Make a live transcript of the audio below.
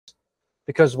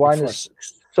because Of wine course.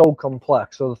 is so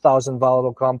complex. So the 1,000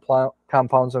 volatile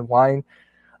compounds in wine,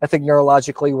 I think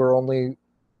neurologically we're only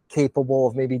capable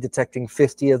of maybe detecting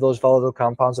 50 of those volatile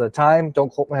compounds at a time.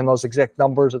 Don't quote me on those exact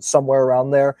numbers. It's somewhere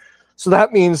around there. So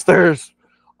that means there's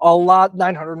a lot,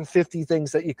 950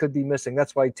 things that you could be missing.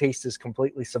 That's why taste is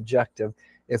completely subjective.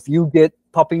 If you get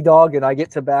puppy dog and I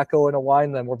get tobacco in a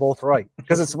wine, then we're both right,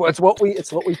 because it's what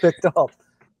we picked up.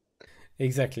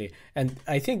 Exactly. And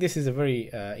I think this is a very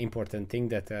important thing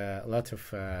that a lot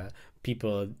of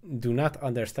people do not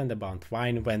understand about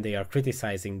wine when they are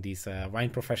criticizing these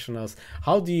wine professionals.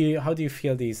 How do you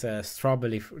feel these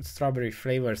strawberry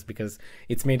flavors, because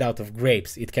it's made out of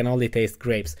grapes? It can only taste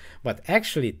grapes, but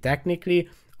actually, technically,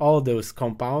 all those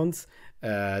compounds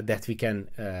that we can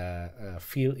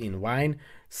feel in wine,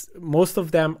 most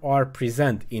of them are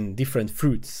present in different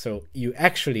fruits, so you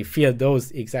actually feel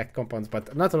those exact compounds,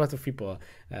 but not a lot of people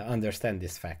understand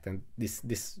this fact, and this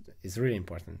is really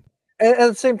important. And at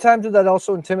the same time, that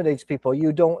also intimidates people.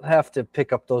 You don't have to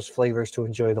pick up those flavors to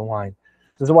enjoy the wine.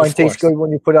 Does the wine Of taste course. good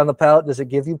when you put it on the palate? Does it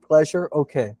give you pleasure?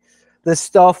 Okay. This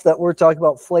stuff that we're talking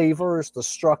about, flavors, the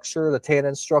structure, the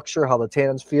tannin structure, how the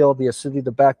tannins feel, the acidity,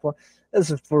 the backbone, this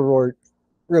is for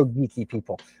real geeky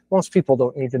people. Most people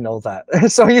don't need to know that.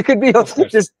 So you could be Of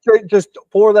course. just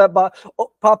pour that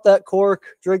pop that cork,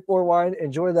 drink more wine,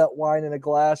 enjoy that wine in a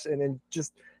glass, and then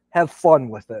just have fun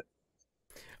with it.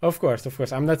 Of course, of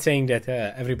course. I'm not saying that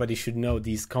everybody should know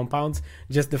these compounds.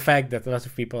 Just the fact that a lot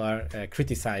of people are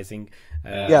criticizing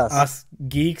Yes. us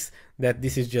geeks, that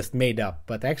this is just made up,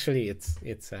 but actually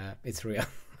it's real.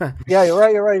 Yeah, you're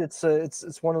right. You're right.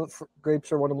 It's one of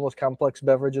grapes are one of the most complex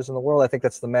beverages in the world. I think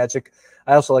that's the magic.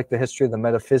 I also like the history of the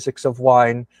metaphysics of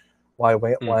wine, why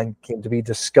wine came to be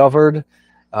discovered,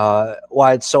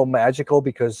 why it's so magical,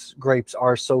 because grapes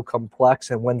are so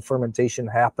complex, and when fermentation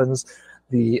happens,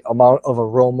 the amount of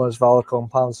aromas, volatile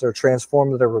compounds that are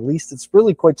transformed, that are released, it's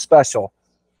really quite special.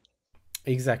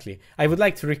 Exactly. I would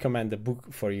like to recommend a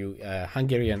book for you.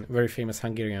 Very famous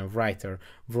Hungarian writer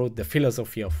wrote The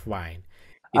Philosophy of Wine.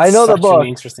 It's I know the such an book.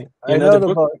 interesting. You I know know the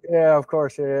the book? book. Yeah, of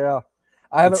course. Yeah.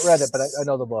 I haven't read it, but I It's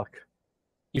know the book.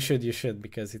 you should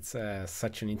because it's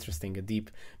such an interesting, a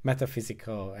deep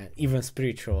metaphysical and even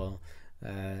spiritual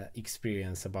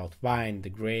experience about wine, the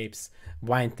grapes,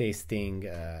 wine tasting,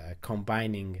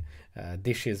 combining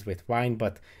dishes with wine,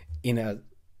 but in a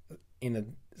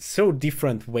so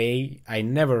different way. I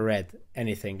never read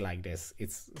anything like this.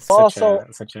 It's Also,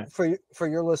 such a for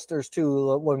your listeners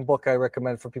too, one book I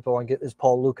recommend for people who want to get is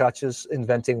Paul Lukács's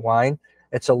Inventing Wine.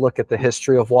 It's a look at the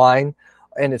history of wine,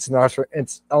 and it's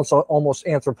also almost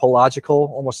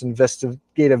anthropological, almost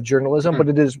investigative journalism, Mhm. but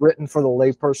it is written for the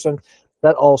layperson.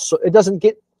 That also, it doesn't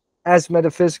get as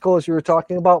metaphysical as you were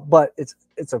talking about, but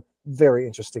it's a very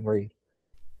interesting read.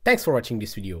 Thanks for watching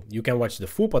this video. You can watch the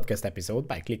full podcast episode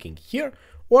by clicking here,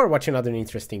 or watch another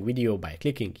interesting video by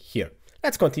clicking here.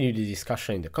 Let's continue the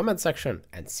discussion in the comment section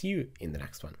and see you in the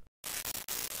next one.